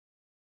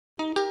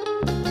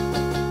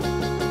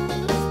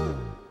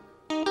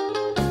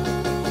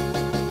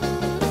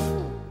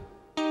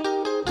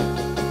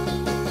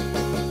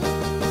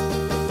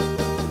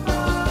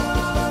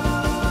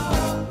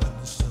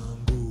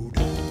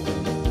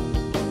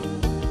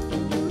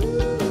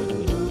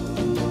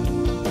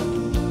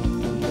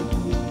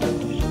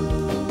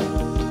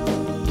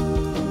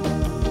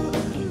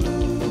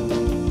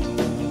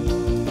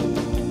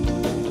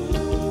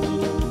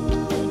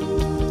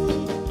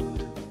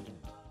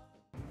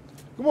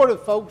Good morning,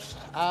 folks.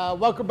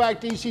 Welcome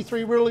back to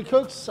EC3 Really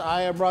Cooks.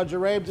 I am Roger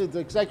Ramsey, the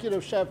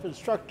Executive Chef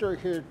Instructor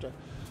here at the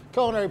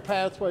Culinary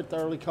Pathway at the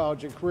Early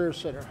College and Career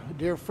Center.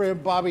 Dear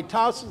friend Bobby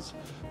Thompson's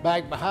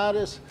back behind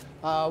us.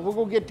 We're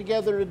going to get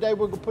together today.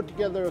 We're going to put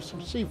together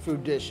some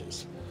seafood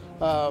dishes.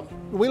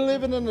 We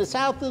living in the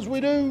South as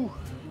we do.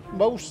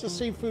 Most of the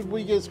seafood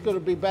we get is going to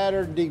be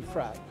battered and deep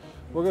fried.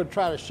 We're going to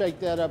try to shake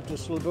that up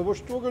just a little bit. We're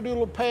still going to do a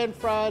little pan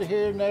fried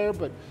here and there,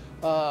 but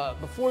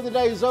before the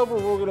day is over,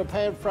 we're going to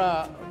pan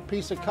fry a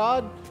piece of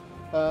cod,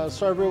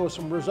 serve it with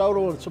some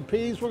risotto and some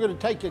peas. We're going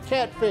to take a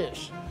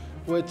catfish,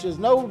 which is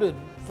noted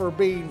for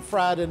being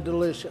fried and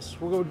delicious.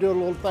 We're going to do a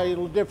little thing a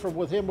little different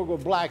with him. We're going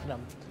to blacken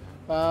him.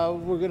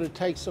 We're going to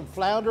take some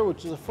flounder,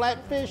 which is a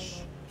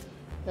flatfish,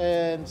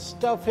 and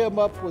stuff him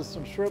up with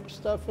some shrimp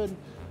stuffing.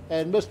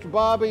 And Mr.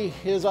 Bobby,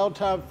 his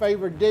all-time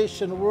favorite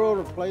dish in the world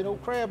are plain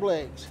old crab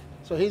legs.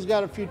 So he's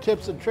got a few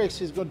tips and tricks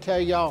he's going to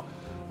tell y'all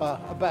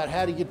about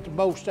how to get the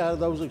most out of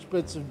those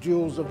expensive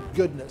jewels of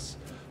goodness.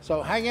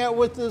 So hang out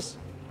with us.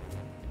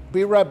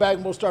 Be right back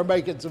and we'll start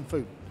making some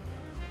food.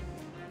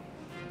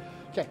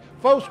 Okay,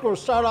 folks, we're going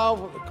to start off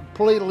with a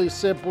completely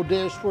simple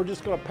dish. We're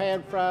just going to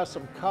pan fry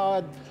some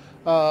cod.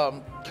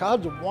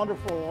 Cod's a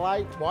wonderful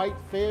light white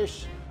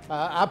fish.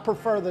 I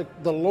prefer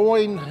the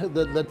loin,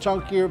 the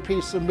chunkier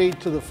piece of meat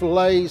to the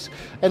fillets,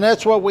 and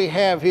that's what we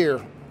have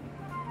here.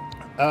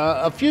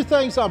 A few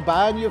things on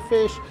buying your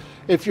fish.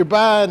 If you're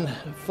buying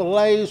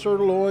fillets or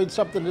loin,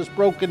 something that's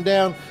broken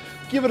down,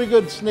 give it a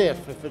good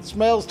sniff. If it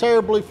smells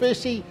terribly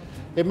fishy,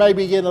 it may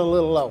be getting a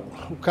little old,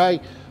 okay?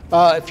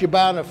 If you're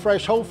buying a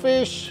fresh whole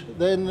fish,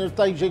 then there are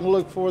things you can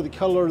look for. The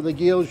color of the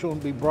gills, you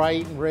want to be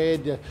bright and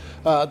red.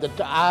 The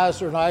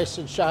eyes are nice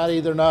and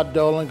shiny. They're not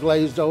dull and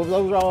glazed over.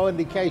 Those are all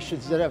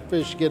indications that that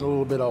fish is getting a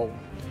little bit old.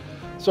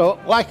 So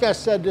like I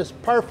said, this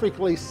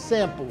perfectly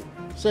simple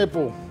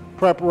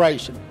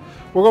preparation.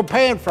 We're going to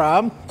pan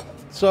fry them,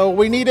 so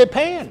we need a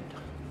pan.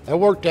 That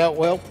worked out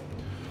well.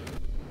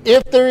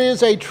 If there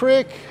is a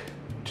trick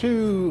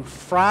to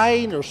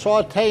frying or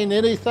sauteing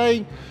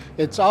anything,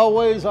 it's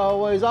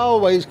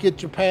always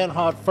get your pan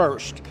hot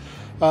first.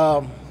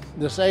 The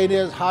saying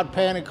is, hot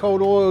pan and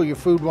cold oil, your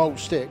food won't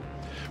stick.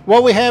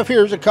 What we have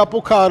here is a couple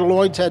cod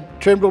loins.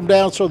 Had trimmed them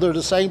down so they're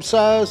the same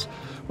size.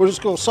 We're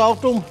just going to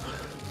salt them,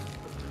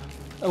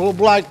 a little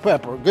black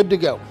pepper, good to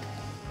go.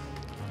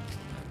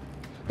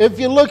 If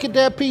you look at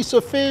that piece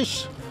of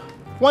fish,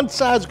 one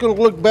side's going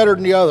to look better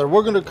than the other.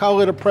 We're going to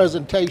call it a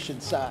presentation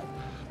side.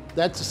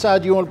 That's the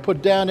side you want to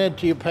put down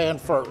into your pan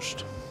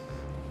first.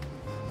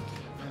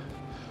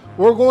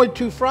 We're going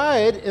to fry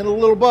it in a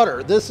little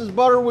butter. This is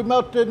butter we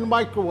melted in the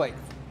microwave,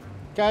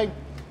 okay?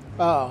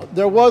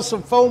 There was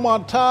some foam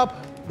on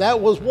top. That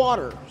was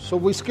water. So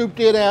we scooped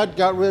it out,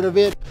 got rid of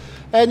it,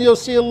 and you'll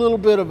see a little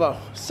bit of a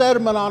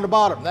sediment on the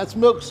bottom. That's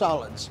milk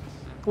solids.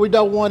 We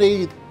don't want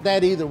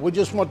that either. We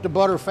just want the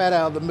butter fat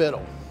out of the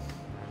middle.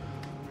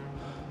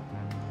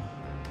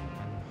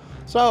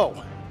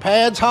 So,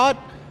 pan's hot.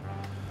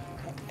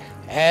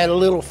 Add a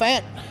little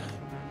fat,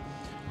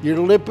 your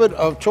lipid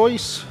of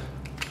choice.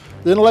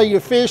 Then lay your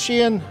fish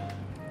in,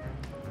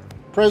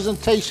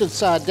 presentation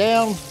side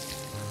down.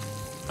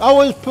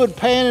 Always put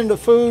pan in the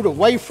food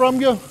away from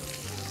you.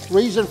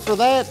 Reason for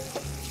that,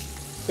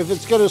 if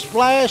it's gonna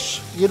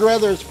splash, you'd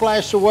rather it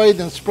splash away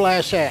than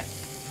splash at.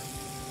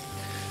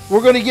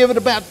 We're gonna give it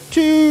about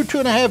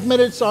 2.5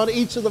 minutes on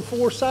each of the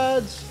 4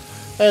 sides,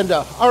 and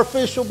our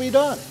fish will be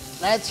done.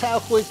 That's how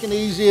quick and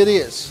easy it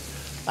is.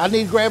 I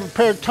need to grab a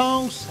pair of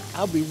tongs.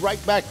 I'll be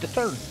right back to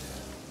turn.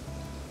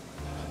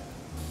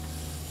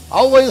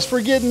 Always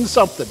forgetting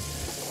something.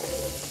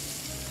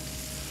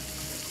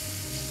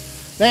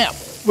 Now,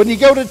 when you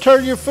go to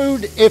turn your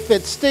food, if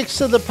it sticks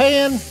to the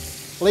pan,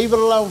 leave it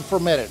alone for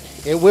a minute.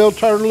 It will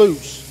turn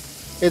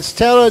loose. It's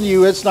telling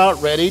you it's not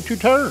ready to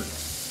turn.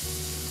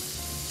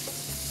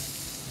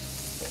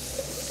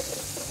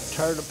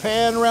 Turn the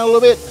pan around a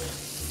little bit.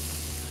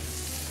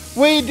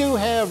 We do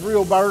have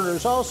real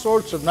burners, all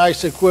sorts of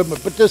nice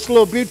equipment, but this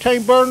little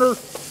butane burner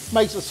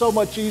makes it so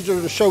much easier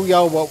to show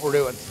y'all what we're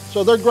doing.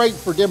 So they're great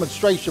for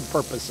demonstration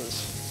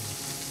purposes.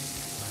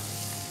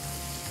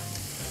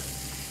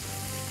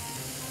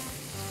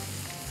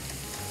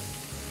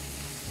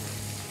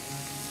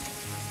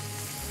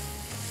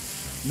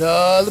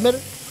 Another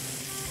minute.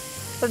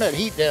 Turn that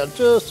heat down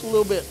just a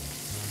little bit.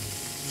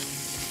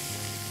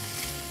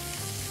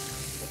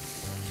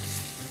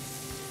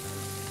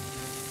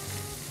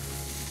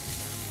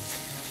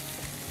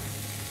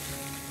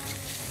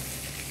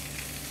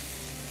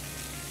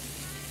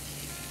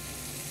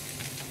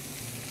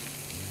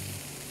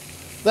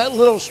 That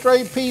little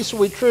stray piece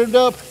we trimmed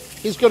up,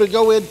 he's going to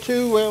go in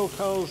too, well,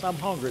 because I'm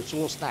hungry. It's a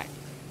little snack.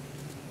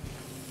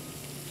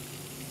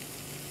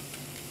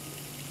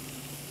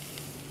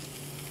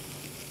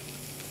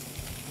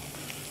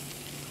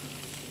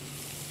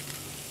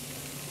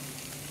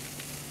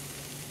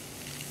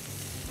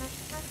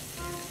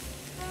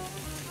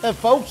 And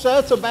folks,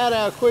 that's about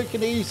how quick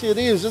and easy it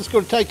is. It's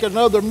going to take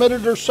another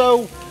minute or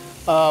so.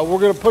 We're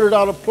going to put it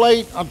on a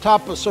plate on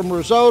top of some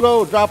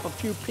risotto, drop a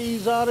few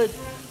peas on it.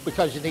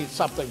 because you need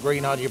something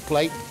green on your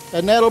plate,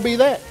 and that'll be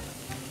that.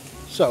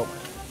 So,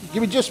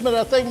 give me just a minute.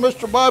 I think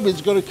Mr.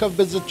 Bobby's going to come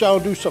visit y'all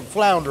and do some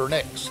flounder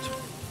next.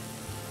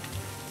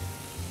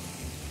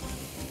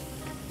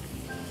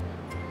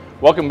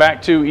 Welcome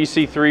back to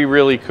EC3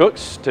 Really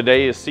Cooks.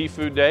 Today is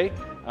seafood day.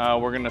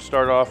 We're going to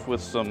start off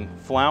with some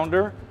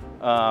flounder.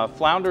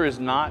 Flounder is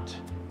not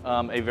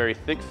a very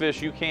thick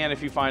fish. You can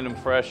if you find them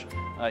fresh.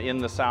 In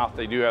the South,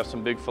 they do have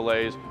some big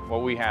fillets.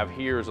 What we have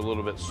here is a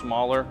little bit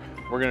smaller.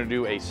 We're going to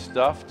do a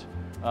stuffed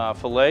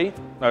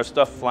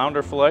stuffed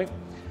flounder fillet.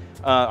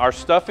 Our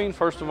stuffing,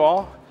 first of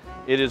all,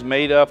 it is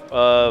made up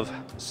of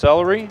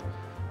celery,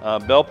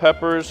 bell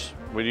peppers.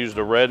 We used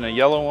a red and a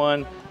yellow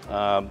one,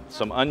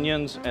 some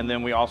onions, and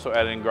then we also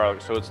added in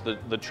garlic. So it's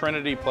the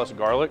Trinity plus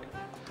garlic.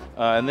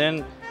 And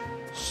then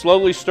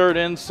slowly stirred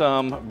in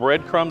some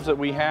breadcrumbs that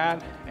we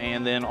had,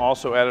 and then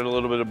also added a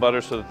little bit of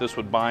butter so that this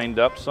would bind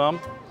up some.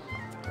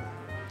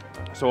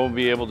 So we'll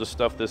be able to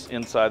stuff this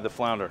inside the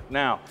flounder.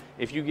 Now,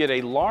 if you get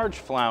a large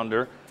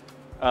flounder,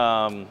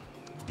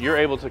 you're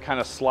able to kind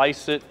of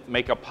slice it,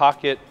 make a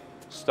pocket,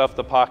 stuff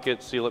the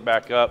pocket, seal it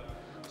back up,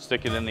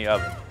 stick it in the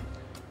oven.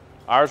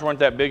 Ours weren't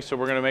that big, so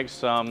we're gonna make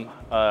some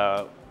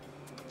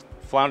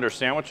flounder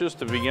sandwiches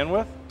to begin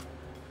with.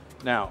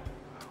 Now,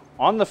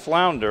 on the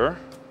flounder,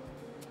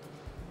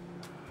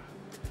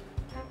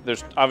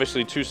 there's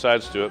obviously two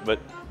sides to it, but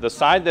the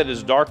side that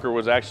is darker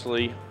was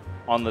actually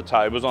on the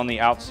top. It was on the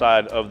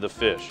outside of the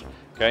fish,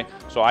 okay?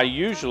 So I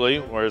usually,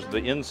 whereas the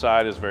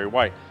inside is very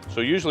white.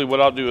 So usually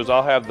what I'll do is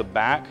I'll have the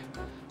back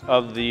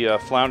of the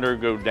flounder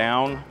go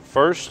down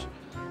first,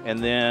 and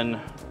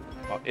then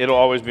it'll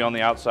always be on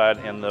the outside,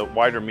 and the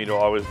whiter meat will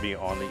always be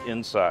on the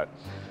inside.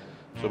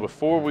 So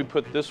before we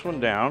put this one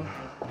down,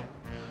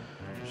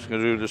 I'm just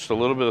gonna do just a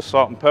little bit of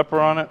salt and pepper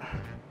on it.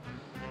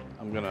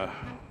 I'm gonna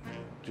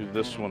do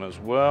this one as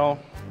well.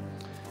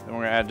 And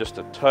we're gonna add just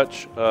a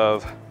touch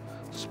of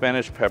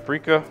Spanish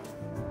paprika.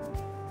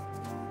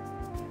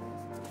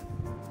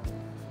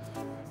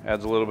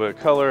 Adds a little bit of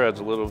color, adds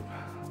a little,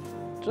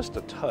 just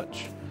a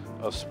touch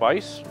of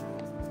spice.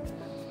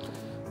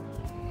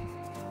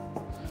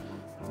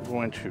 I'm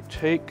going to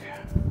take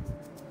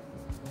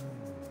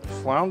the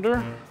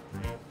flounder,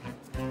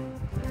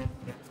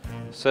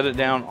 set it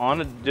down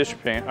on a dish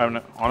pan,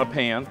 on a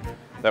pan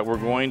that we're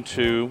going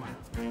to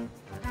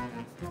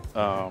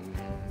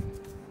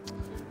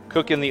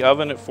cook in the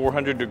oven at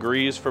 400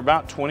 degrees for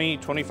about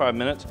 20-25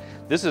 minutes.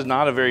 This is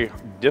not a very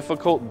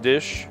difficult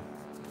dish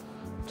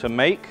to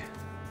make.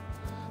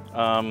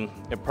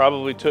 It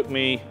probably took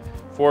me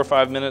 4 or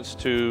 5 minutes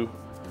to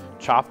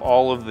chop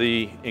all of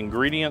the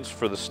ingredients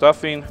for the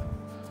stuffing.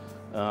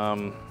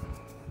 The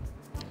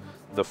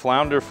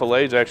flounder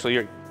fillets,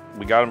 actually,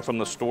 we got them from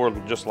the store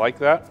just like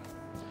that.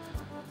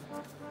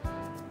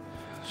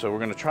 So we're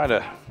gonna try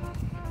to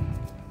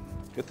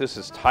get this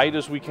as tight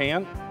as we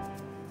can.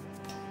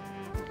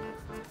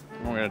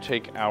 And we're gonna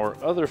take our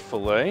other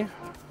fillet.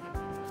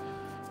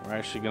 We're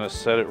actually gonna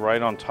set it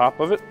right on top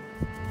of it.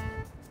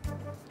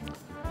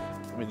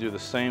 Let me do the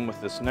same with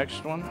this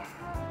next one.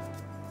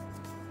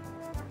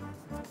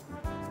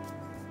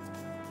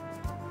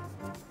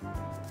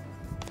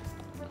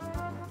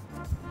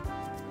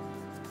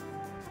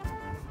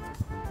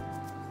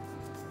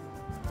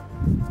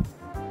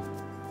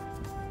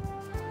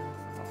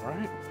 All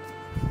right.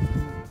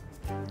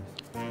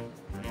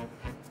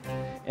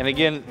 And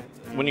again,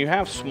 when you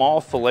have small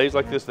fillets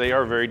like this, they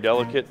are very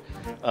delicate.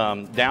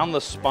 Down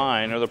the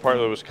spine, or the part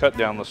that was cut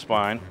down the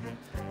spine,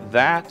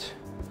 that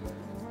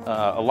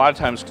a lot of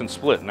times can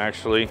split. And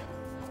actually,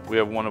 we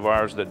have one of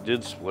ours that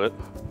did split.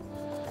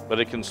 But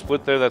it can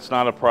split there, that's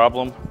not a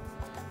problem.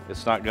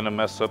 It's not gonna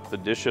mess up the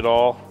dish at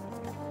all.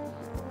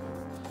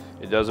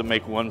 It doesn't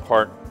make one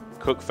part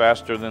cook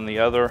faster than the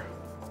other.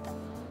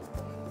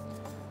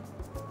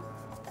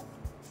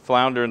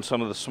 Flounder and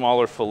some of the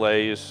smaller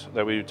fillets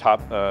that we do,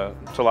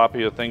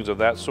 tilapia, things of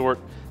that sort,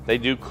 they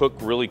do cook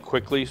really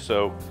quickly,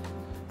 so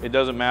it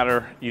doesn't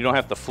matter. You don't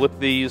have to flip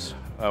these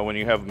when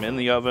you have them in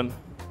the oven.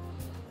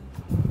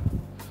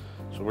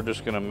 So we're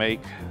just gonna make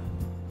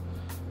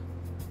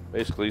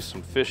basically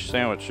some fish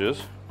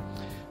sandwiches.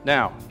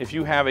 Now, if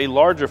you have a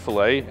larger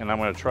fillet, and I'm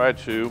gonna try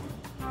to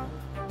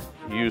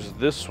use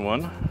this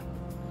one,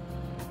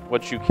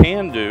 what you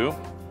can do,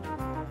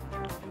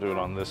 I'll do it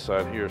on this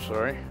side here,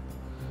 sorry.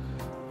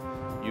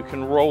 You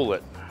can roll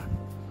it.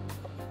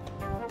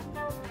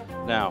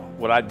 Now,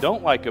 what I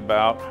don't like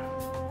about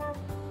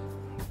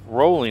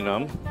rolling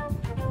them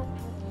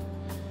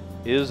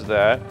is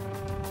that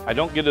I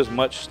don't get as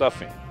much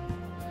stuffing.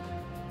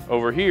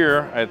 Over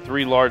here, I had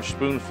 3 large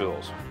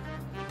spoonfuls.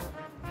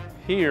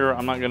 Here,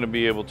 I'm not gonna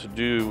be able to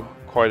do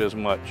quite as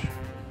much.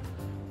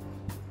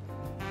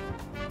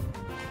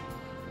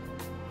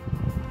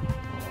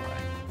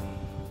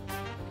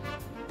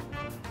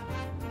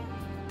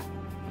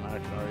 I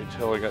can already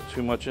tell I got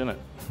too much in it.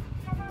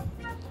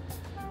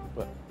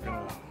 But I'm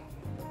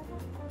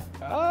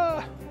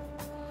gonna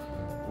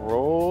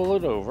roll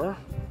it over.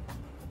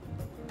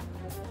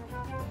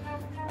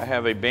 I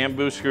have a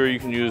bamboo skewer. You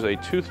can use a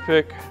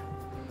toothpick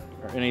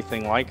or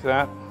anything like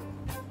that.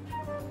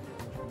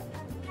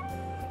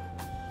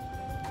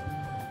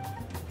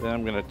 Then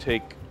I'm gonna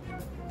take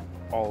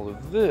all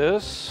of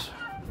this,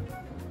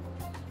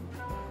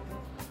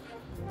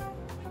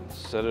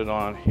 set it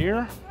on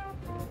here.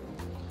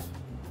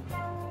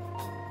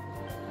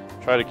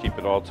 Try to keep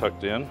it all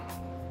tucked in.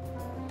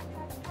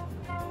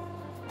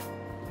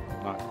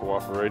 Not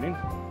cooperating.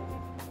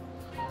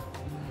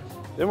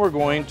 Then we're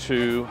going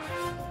to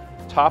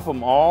top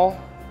them all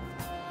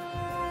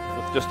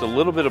with just a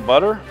little bit of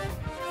butter.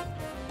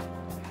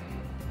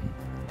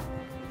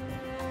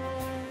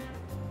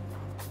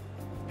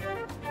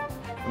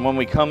 And when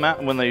we come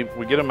out,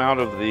 we get them out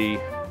of the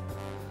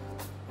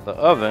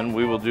oven,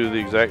 we will do the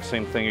exact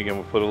same thing again.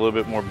 We'll put a little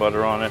bit more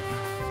butter on it.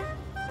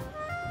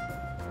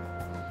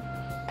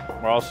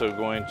 We're also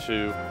going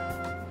to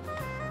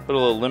put a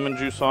little lemon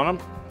juice on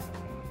them.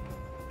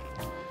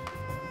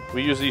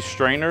 We use these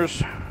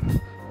strainers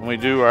when we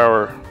do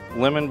our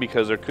lemon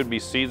because there could be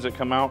seeds that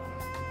come out.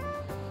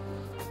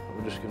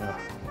 We're just gonna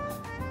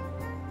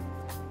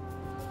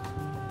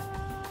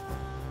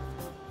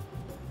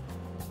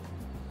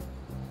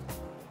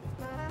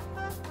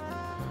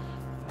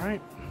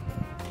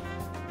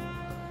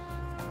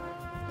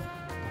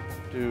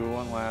do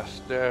one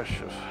last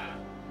dash of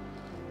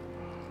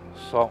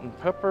salt and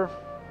pepper,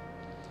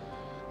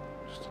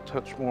 just a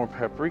touch more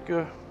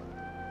paprika.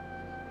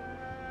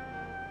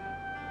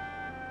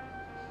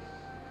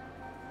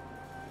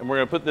 And we're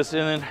gonna put this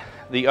in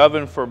the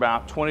oven for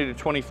about 20 to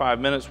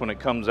 25 minutes. When it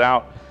comes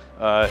out,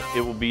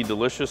 it will be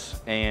delicious,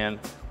 and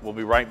we'll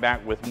be right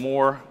back with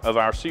more of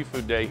our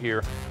seafood day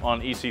here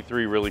on EC3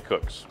 Really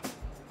Cooks.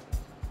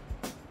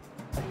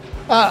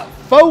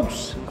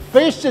 Folks,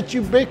 fish that's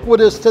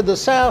ubiquitous to the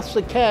south is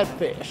the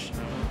catfish.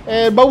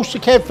 And most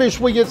of the catfish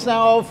we get now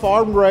all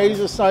farm raised.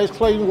 It's nice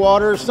clean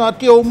water. It's not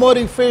the old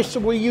muddy fish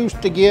that we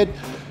used to get.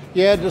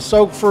 You had to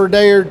soak for a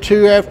day or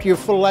two after you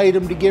filleted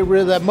them to get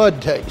rid of that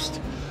mud taste.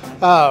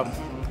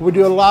 We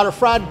do a lot of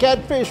fried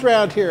catfish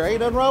around here. Ain't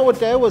nothing wrong with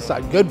that. Well, it's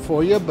not good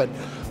for you, but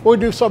we'll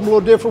do something a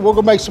little different. We're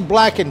gonna make some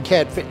blackened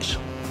catfish.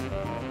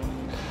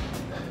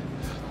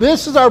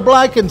 This is our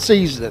blackened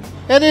seasoning,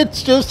 and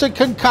it's just a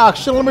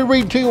concoction. Let me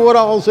read to you what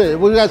all's in it.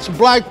 We've got some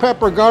black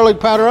pepper, garlic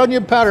powder,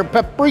 onion powder,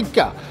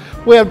 paprika.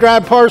 We have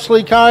dried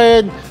parsley,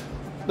 cayenne,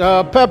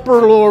 pepper,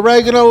 a little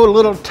oregano, a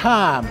little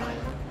thyme.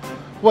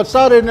 What's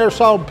not in there is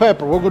salt and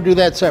pepper. We're gonna do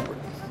that separate.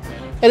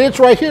 And it's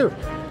right here.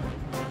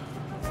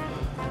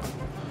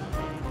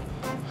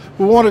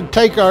 We want to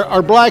take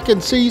our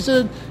blackened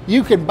seasoning.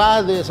 You can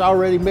buy this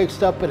already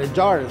mixed up in a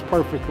jar. It's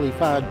perfectly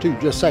fine too,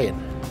 just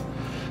saying.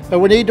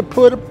 And we need to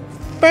put a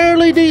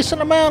fairly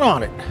decent amount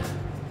on it,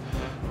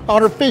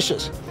 on our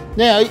fishes.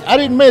 Now, I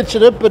didn't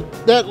mention it,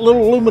 but that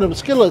little aluminum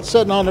skillet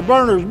sitting on the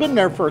burner has been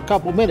there for a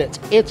couple minutes.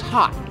 It's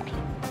hot.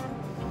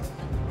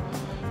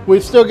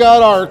 We've still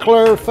got our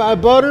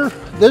clarified butter.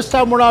 This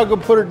time we're not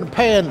gonna put it in the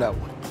pan though.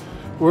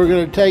 We're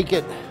gonna take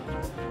it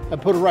and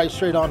put it right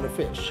straight on the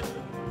fish.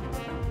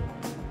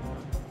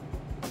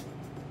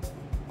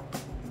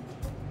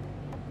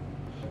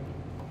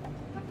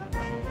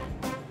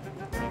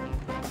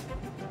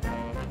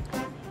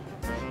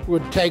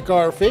 We'll take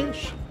our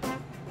fish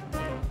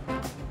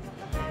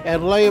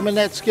and lay them in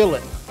that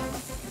skillet.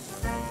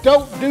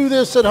 Don't do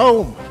this at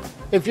home.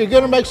 If you're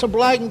gonna make some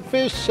blackened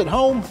fish at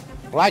home,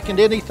 blackened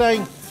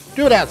anything,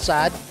 do it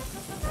outside.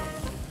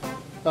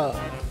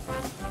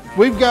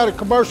 We've got a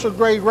commercial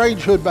grade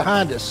range hood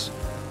behind us.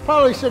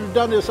 Probably should have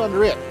done this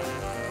under it.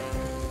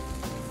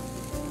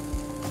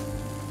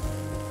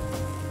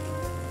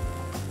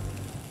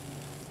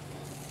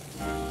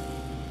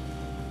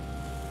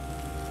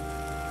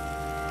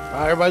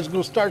 Everybody's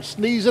gonna start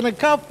sneezing and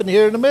coughing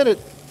here in a minute.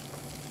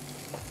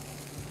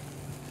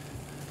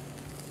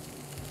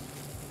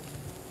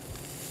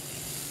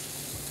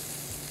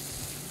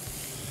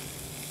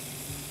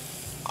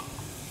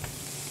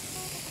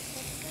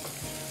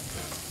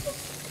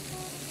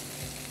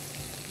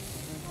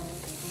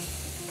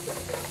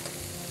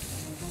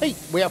 Hey,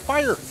 we have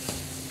fire.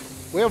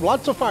 We have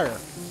lots of fire.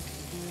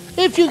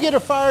 If you get a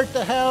fire at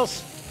the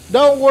house,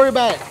 don't worry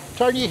about it.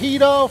 Turn your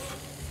heat off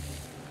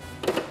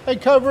and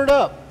cover it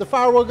up. The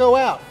fire will go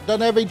out.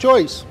 Doesn't have any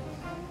choice.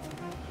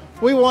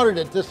 We wanted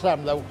it this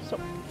time though, so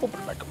open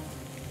it back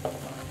up.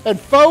 And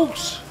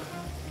folks,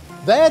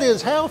 that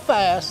is how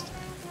fast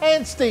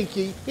and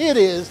stinky it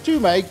is to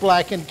make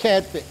blackened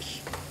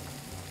catfish.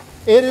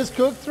 It is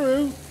cooked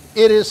through,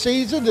 it is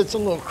seasoned, it's a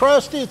little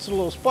crusty, it's a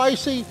little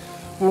spicy.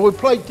 When we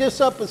plate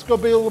this up, it's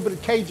gonna be a little bit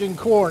of Cajun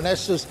corn.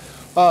 That's just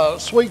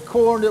sweet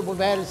corn that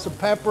we've added some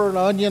pepper and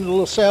onion, a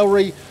little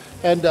celery,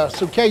 and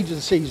some Cajun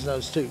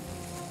seasonings too.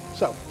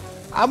 So,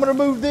 I'm gonna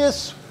move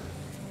this,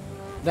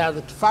 now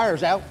that the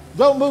fire's out.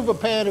 Don't move a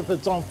pan if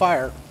it's on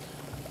fire.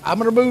 I'm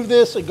gonna move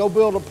this and go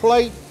build a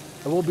plate,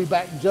 and we'll be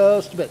back in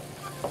just a bit.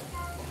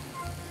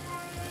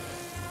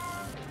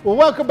 Well,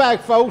 welcome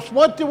back, folks.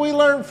 What did we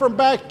learn from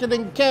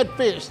blackening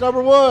catfish?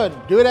 Number one,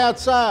 do it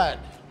outside.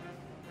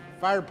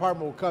 Fire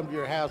department will come to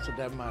your house if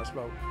that might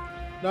smoke.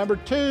 Number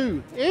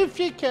two, if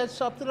you catch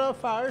something on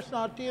fire, it's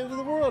not the end of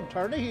the world.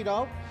 Turn the heat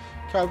off,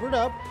 cover it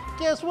up.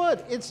 Guess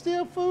what? It's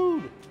still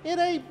food. It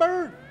ain't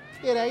burnt.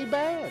 it ain't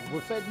bad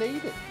if it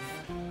needed.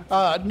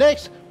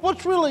 Next,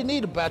 what's really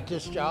neat about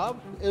this job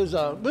is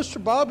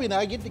Mr. Bobby and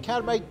I get to kind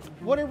of make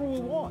whatever we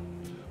want.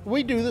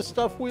 We do the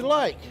stuff we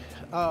like.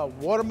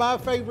 One of my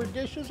favorite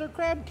dishes are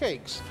crab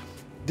cakes.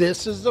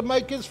 This is the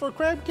makings for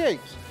crab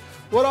cakes.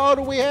 What all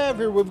do we have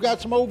here? We've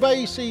got some Old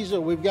Bay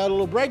season, we've got a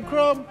little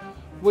breadcrumb,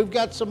 we've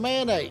got some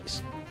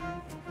mayonnaise.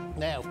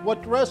 Now,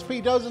 what the recipe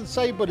doesn't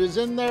say but is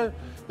in there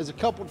is a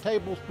couple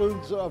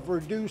tablespoons of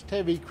reduced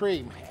heavy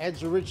cream.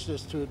 Adds the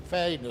richness to it,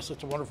 fattiness,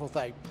 it's a wonderful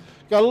thing.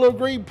 Got a little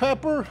green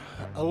pepper,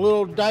 a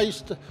little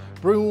diced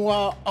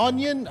brunoise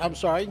onion,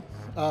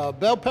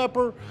 bell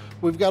pepper.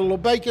 We've got a little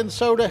baking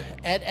soda,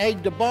 add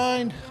egg to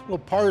bind, a little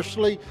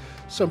parsley,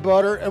 some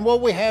butter, and what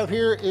we have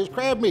here is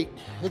crab meat.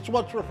 It's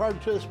what's referred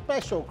to as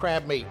special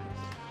crab meat.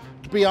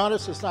 To be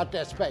honest, it's not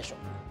that special.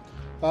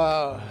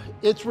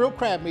 It's real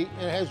crab meat,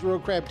 and it has real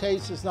crab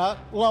taste. It's not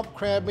lump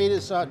crab meat,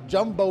 it's not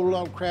jumbo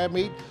lump crab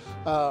meat,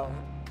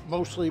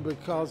 mostly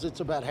because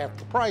it's about half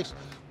the price,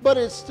 but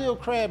it's still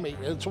crab meat.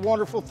 It's a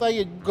wonderful thing.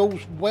 It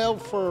goes well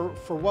for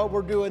what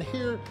we're doing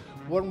here.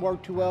 Wouldn't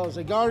work too well as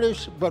a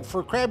garnish, but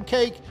for crab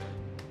cake,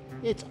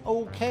 it's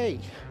okay.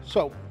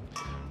 So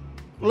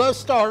let's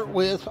start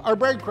with our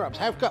breadcrumbs,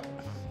 half cup.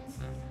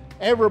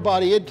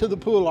 Everybody into the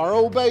pool, our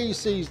Old Bay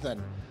seasoning.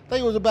 I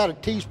think it was about a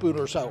teaspoon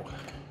or so.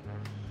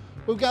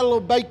 We've got a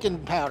little baking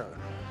powder.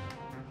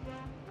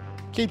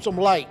 Keeps them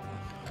light.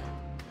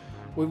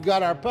 We've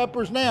got our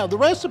peppers. Now, the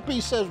recipe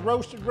says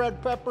roasted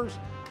red peppers.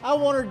 I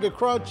wanted the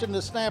crunch and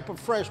the snap of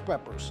fresh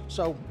peppers.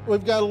 So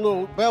we've got a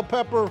little bell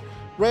pepper,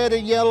 red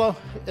and yellow,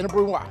 and a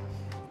brunoise.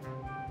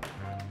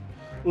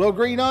 A little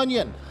green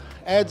onion.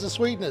 Adds the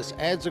sweetness,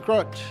 adds the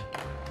crunch.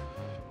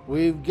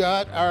 We've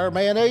got our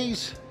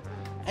mayonnaise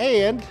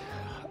and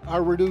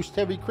our reduced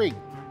heavy cream.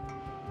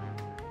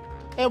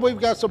 And we've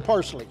got some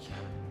parsley.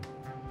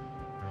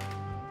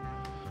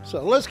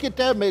 So let's get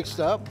that mixed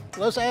up.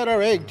 Let's add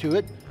our egg to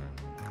it.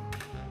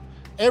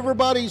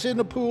 Everybody's in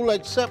the pool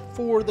except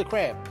for the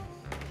crab.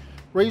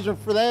 Reason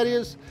for that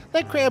is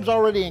that crab's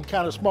already in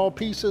kind of small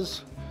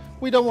pieces.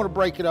 We don't want to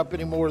break it up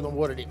any more than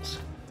what it is.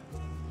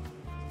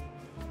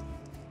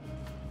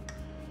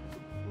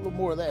 A little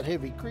more of that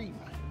heavy cream.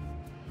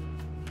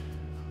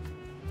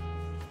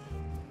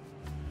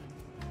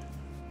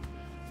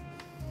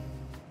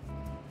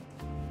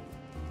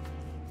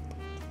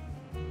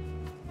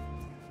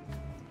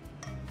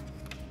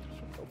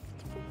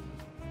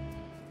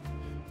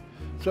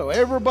 So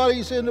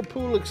everybody's in the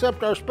pool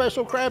except our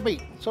special crab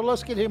meat. So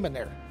let's get him in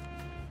there.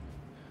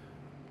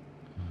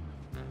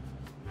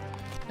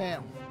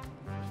 Now,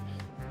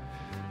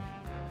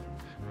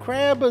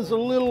 crab is a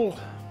little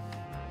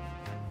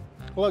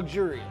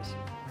luxurious.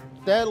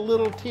 That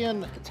little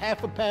tin, it's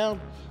half a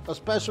pound. A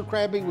special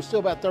crab meat was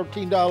still about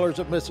 $13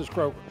 at Mrs.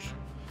 Kroger's.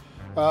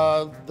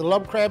 The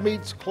lump crab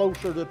meat's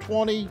closer to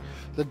 20.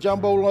 The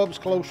jumbo lump's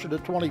closer to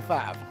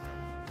 25.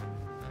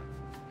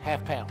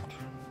 Half pound.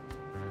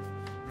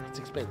 It's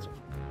expensive,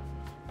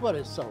 but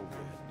it's so good.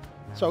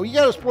 So you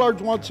gotta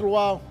splurge once in a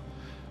while,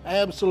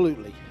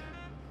 absolutely.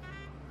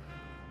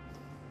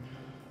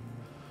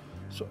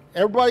 So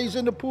everybody's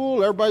in the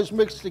pool, everybody's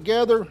mixed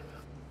together.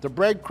 The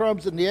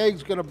breadcrumbs and the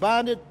egg's gonna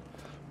bind it,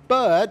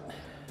 but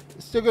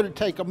it's still gonna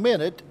take a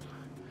minute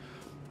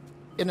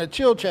in a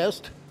chill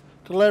chest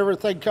to let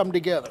everything come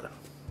together.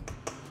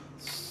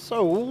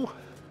 So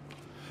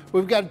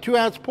we've got a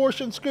 2-ounce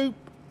portion scoop.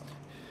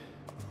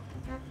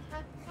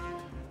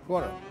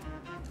 Wanna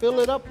fill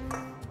it up,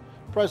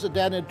 press it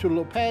down into a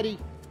little patty,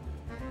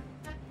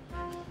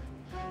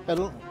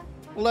 and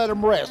let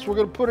them rest. We're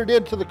gonna put it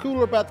into the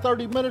cooler about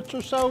 30 minutes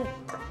or so.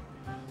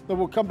 Then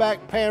we'll come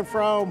back, pan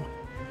fry them,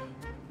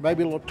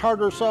 maybe a little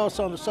tartar sauce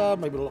on the side,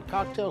 maybe a little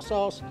cocktail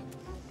sauce.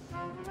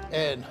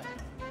 And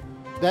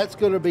that's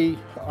gonna be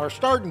our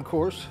starting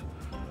course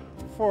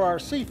for our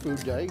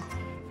seafood day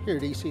here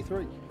at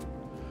EC3.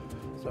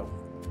 So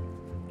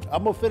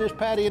I'm gonna finish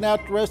pattying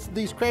out the rest of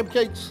these crab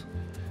cakes.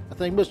 I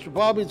think Mr.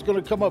 Bobby's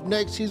gonna come up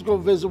next. He's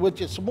gonna visit with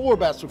you some more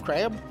about some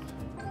crab.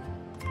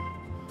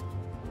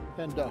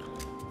 And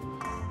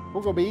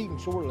we're gonna be eating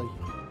shortly.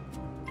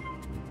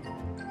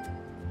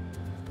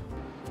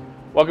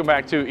 Welcome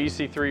back to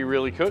EC3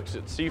 Really Cooks.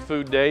 It's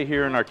seafood day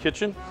here in our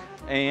kitchen.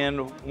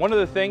 And one of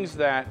the things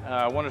that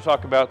I want to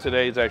talk about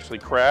today is actually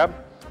crab.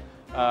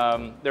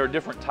 There are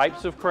different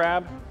types of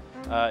crab.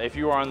 If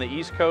you are on the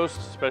East Coast,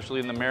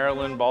 especially in the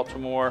Maryland,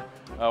 Baltimore,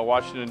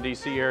 Washington,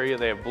 D.C. area,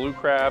 they have blue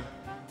crab.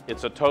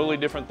 It's a totally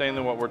different thing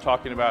than what we're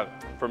talking about.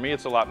 For me,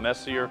 it's a lot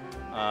messier.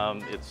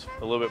 It's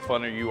a little bit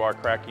funner. You are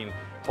cracking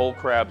whole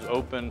crabs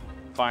open,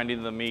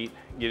 finding the meat,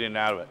 getting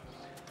out of it.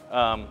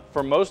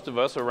 For most of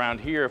us around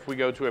here, if we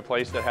go to a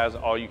place that has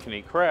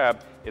all-you-can-eat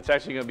crab, it's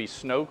actually going to be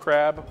snow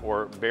crab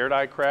or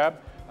bear-eye crab,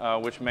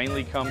 which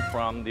mainly come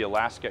from the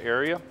Alaska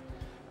area.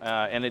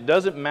 And it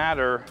doesn't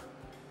matter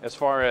as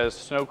far as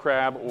snow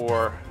crab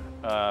or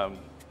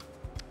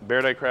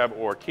bear-eye crab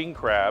or king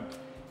crab.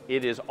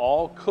 It is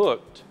all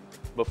cooked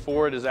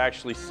before it is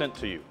actually sent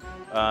to you.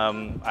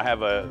 I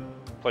have a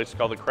place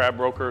called the Crab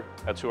Broker.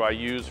 That's who I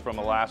use from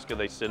Alaska.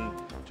 They send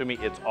to me,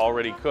 it's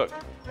already cooked.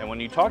 And when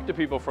you talk to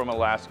people from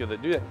Alaska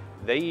that do that,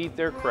 they eat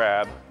their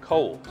crab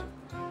cold.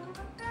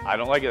 I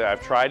don't like it.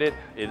 I've tried it.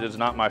 It is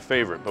not my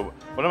favorite. But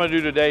what I'm going to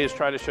do today is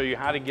try to show you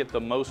how to get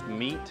the most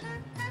meat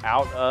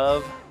out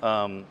of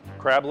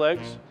crab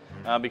legs.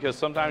 Because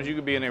sometimes you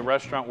could be in a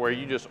restaurant where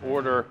you just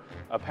order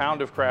a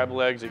pound of crab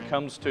legs, it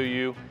comes to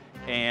you,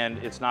 and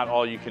it's not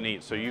all you can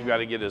eat. So you've got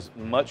to get as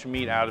much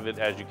meat out of it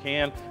as you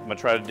can. I'm going to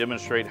try to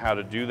demonstrate how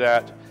to do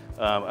that.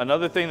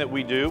 Another thing that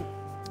we do,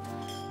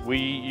 we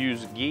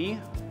use ghee.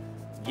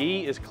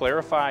 Ghee is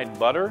clarified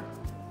butter.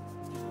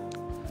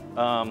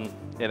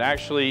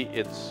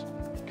 It's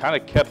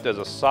kind of kept as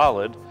a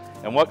solid.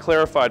 And what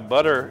clarified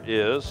butter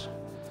is,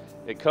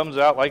 it comes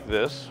out like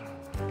this.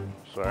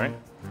 Sorry.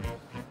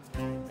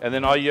 And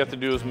then all you have to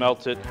do is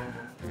melt it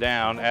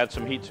down, add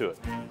some heat to it.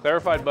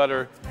 Clarified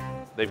butter,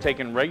 they've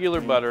taken regular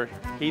butter,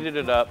 heated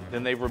it up,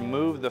 then they've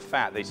removed the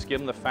fat. They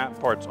skim the fat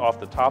parts off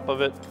the top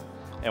of it,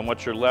 and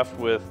what you're left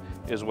with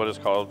is what is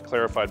called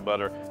clarified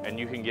butter. And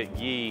you can get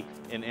ghee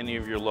in any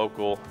of your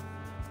local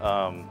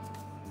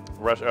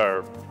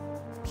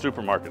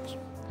supermarkets.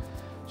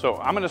 So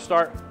I'm going to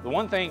start, the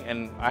one thing,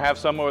 and I have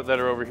some that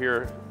are over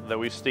here that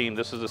we steamed.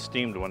 This is a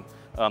steamed one.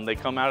 They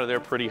come out of there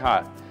pretty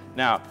hot.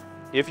 Now,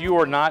 if you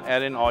are not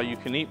at an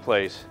all-you-can-eat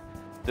place,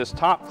 this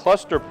top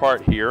cluster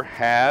part here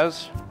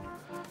has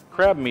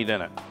crab meat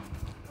in it.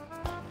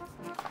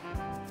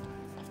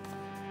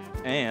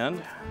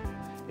 And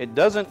it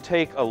doesn't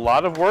take a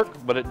lot of work,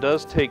 but it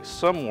does take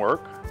some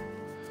work.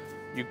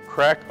 You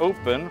crack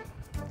open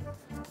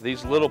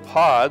these little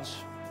pods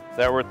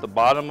that were at the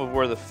bottom of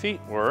where the feet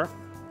were.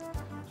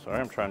 Sorry,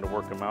 I'm trying to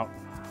work them out.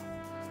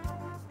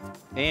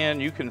 And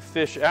you can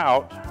fish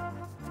out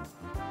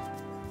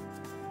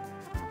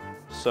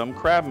some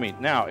crab meat.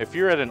 Now, if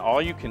you're at an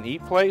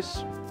all-you-can-eat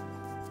place,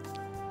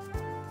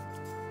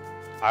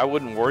 I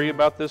wouldn't worry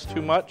about this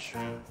too much.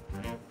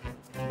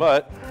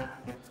 But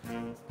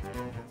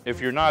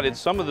if you're not, it's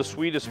some of the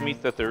sweetest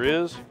meat that there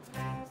is,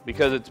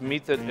 because it's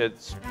meat that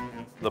it's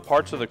the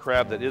parts of the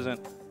crab that isn't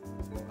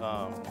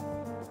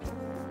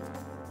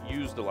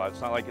used a lot.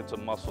 It's not like it's a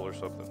mussel or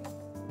something.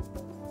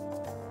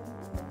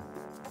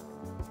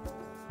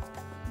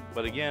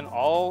 But again,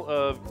 all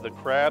of the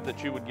crab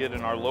that you would get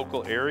in our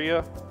local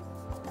area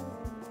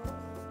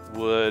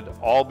would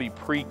all be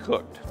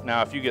pre-cooked.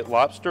 Now, if you get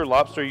lobster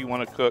you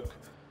want to cook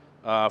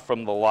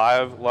from the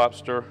live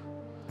lobster.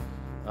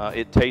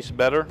 It tastes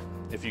better.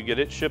 If you get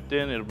it shipped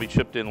in, it'll be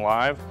shipped in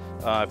live.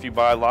 If you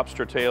buy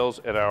lobster tails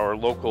at our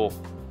local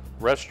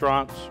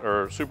restaurants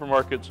or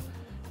supermarkets,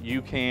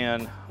 you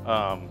can,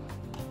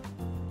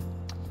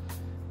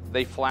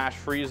 they flash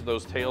freeze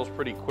those tails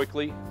pretty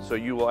quickly, so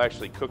you will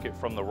actually cook it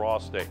from the raw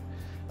state.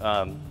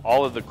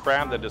 All of the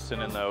crab that is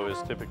sent in, though,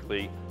 is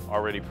typically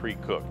already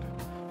pre-cooked.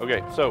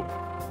 Okay, so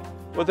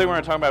one thing we're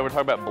going to talk about, we're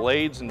talking about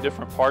blades and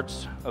different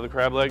parts of the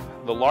crab leg.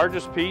 The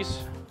largest piece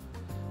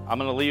I'm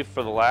going to leave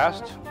for the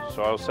last,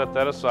 so I'll set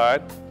that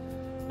aside.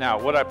 Now,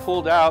 what I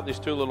pulled out, these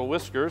two little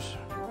whiskers,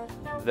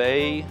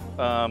 they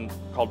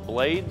called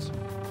blades.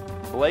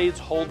 Blades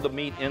hold the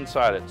meat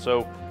inside it.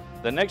 So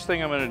the next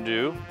thing I'm going to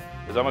do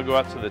is I'm going to go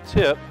out to the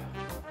tip.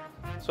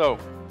 So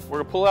we're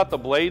going to pull out the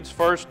blades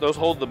first. Those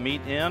hold the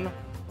meat in.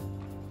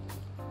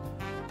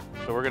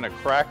 So we're going to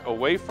crack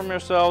away from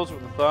yourselves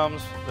with the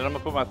thumbs. Then I'm going to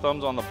put my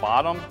thumbs on the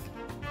bottom,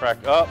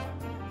 crack up,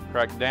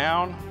 crack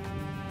down,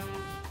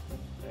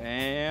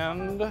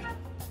 and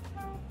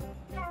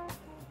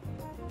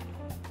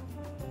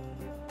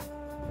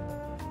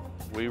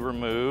we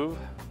remove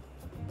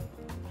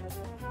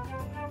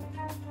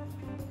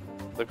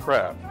the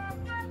crab.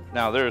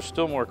 Now, there is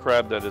still more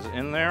crab that is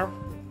in there.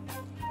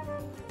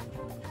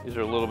 These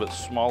are a little bit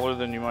smaller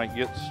than you might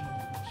get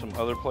some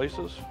other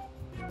places.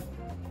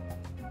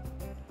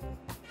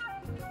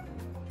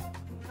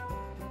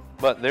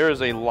 But there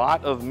is a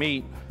lot of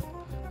meat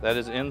that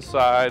is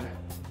inside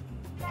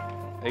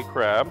a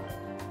crab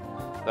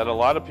that a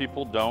lot of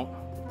people don't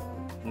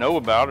know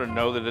about or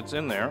know that it's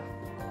in there.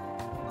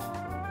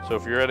 So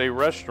if you're at a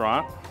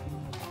restaurant,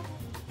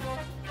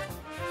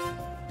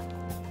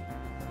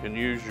 you can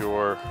use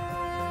your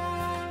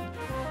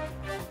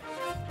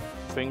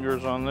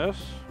fingers on this.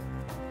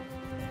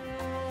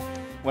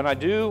 When I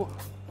do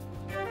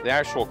the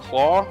actual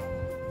claw,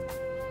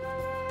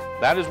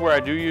 that is where I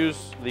do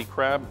use the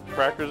crab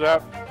crackers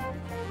out.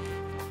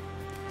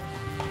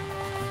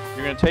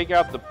 You're going to take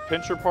out the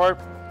pincher part,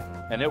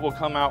 and it will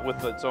come out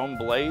with its own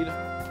blade.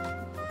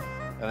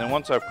 And then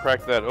once I've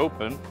cracked that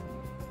open,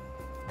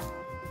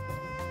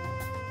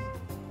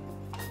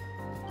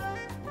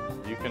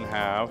 you can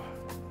have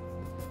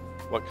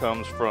what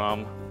comes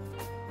from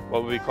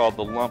what would be called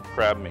the lump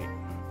crab meat,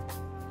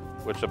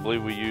 which I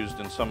believe we used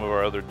in some of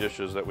our other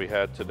dishes that we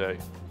had today.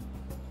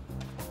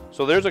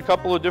 So there's a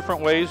couple of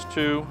different ways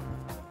to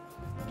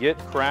get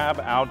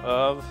crab out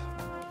of,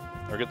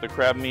 or get the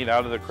crab meat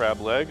out of the crab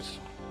legs.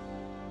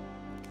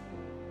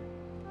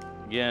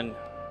 Again,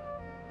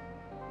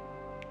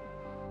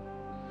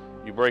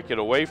 you break it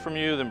away from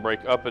you, then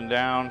break up and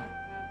down,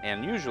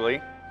 and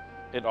usually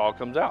it all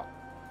comes out.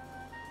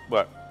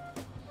 But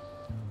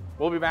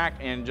we'll be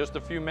back in just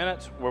a few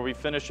minutes where we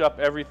finish up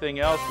everything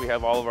else. We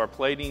have all of our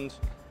platings,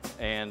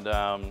 and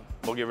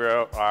we'll give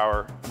you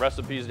our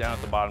recipes down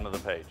at the bottom of the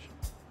page.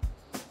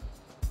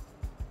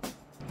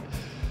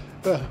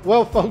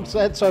 Well, folks,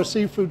 that's our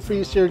seafood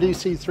feast here at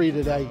EC3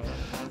 today.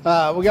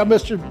 We got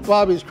Mr.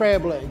 Bobby's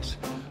crab legs.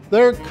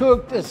 They're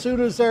cooked as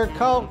soon as they're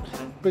caught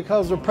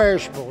because they're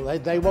perishable.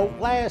 They won't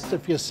last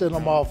if you send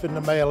them off in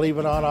the mail,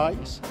 even on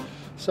ice.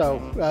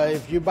 So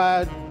if you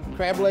buy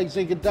crab legs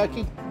in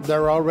Kentucky,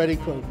 they're already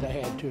cooked.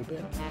 They had to have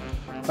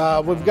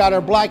been. We've got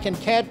our blackened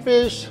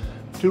catfish.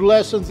 2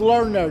 lessons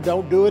learned there.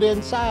 Don't do it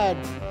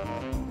inside.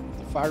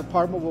 The fire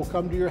department will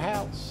come to your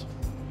house.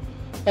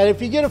 And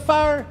if you get a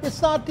fire,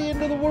 it's not the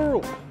end of the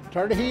world.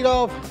 Turn the heat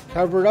off,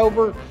 cover it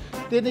over,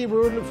 didn't even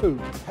ruin the food.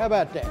 How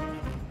about that?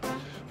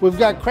 We've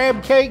got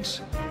crab cakes,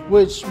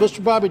 which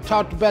Mr. Bobby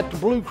talked about the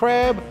blue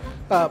crab,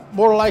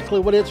 more likely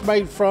what it's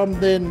made from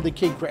than the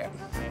king crab,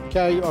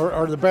 okay,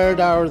 or the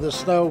barracuda or the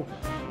snow.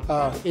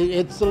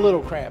 It's the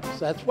little crabs.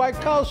 That's why it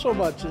costs so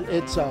much.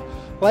 It's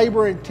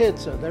labor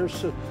intensive.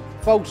 There's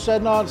folks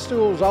sitting on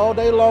stools all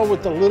day long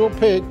with the little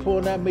pig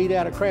pulling that meat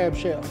out of crab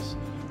shells.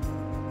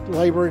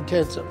 Labor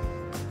intensive.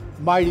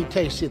 Mighty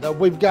tasty though.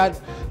 We've got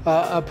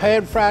a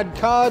pan-fried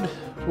cod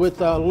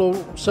with a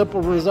little simple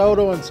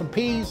risotto and some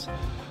peas.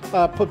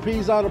 Put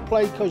peas on a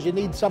plate because you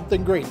need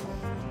something green.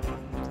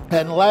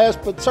 And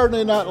last but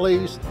certainly not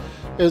least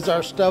is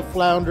our stuffed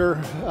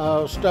flounder,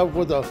 stuffed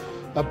with a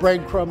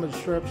breadcrumb and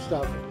shrimp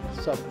stuffing.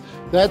 So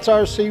that's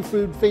our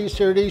seafood feast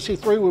here at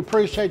EC3. We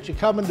appreciate you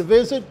coming to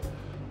visit.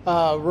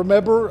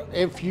 Remember,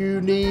 if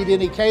you need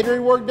any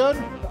catering work done,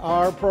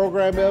 our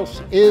program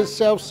is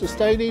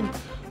self-sustaining.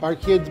 Our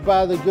kids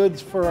buy the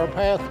goods for our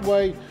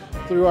pathway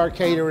through our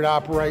catering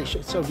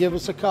operation. So give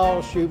us a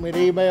call, shoot me an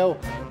email.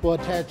 We'll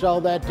attach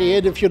all that to the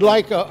end. If you'd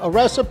like a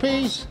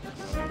recipes,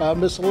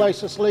 Miss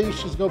Alexis Lee,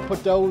 she's going to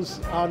put those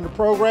on the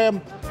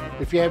program.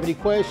 If you have any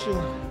questions,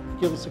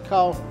 give us a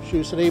call,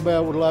 shoot us an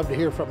email. We'd love to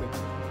hear from you.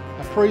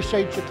 I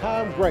appreciate your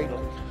time greatly.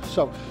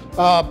 So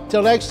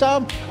till next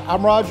time,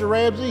 I'm Roger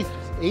Ramsey,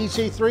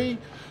 EC3,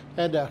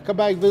 and come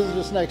back and visit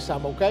us next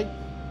time, okay?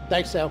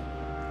 Thanks, Sal.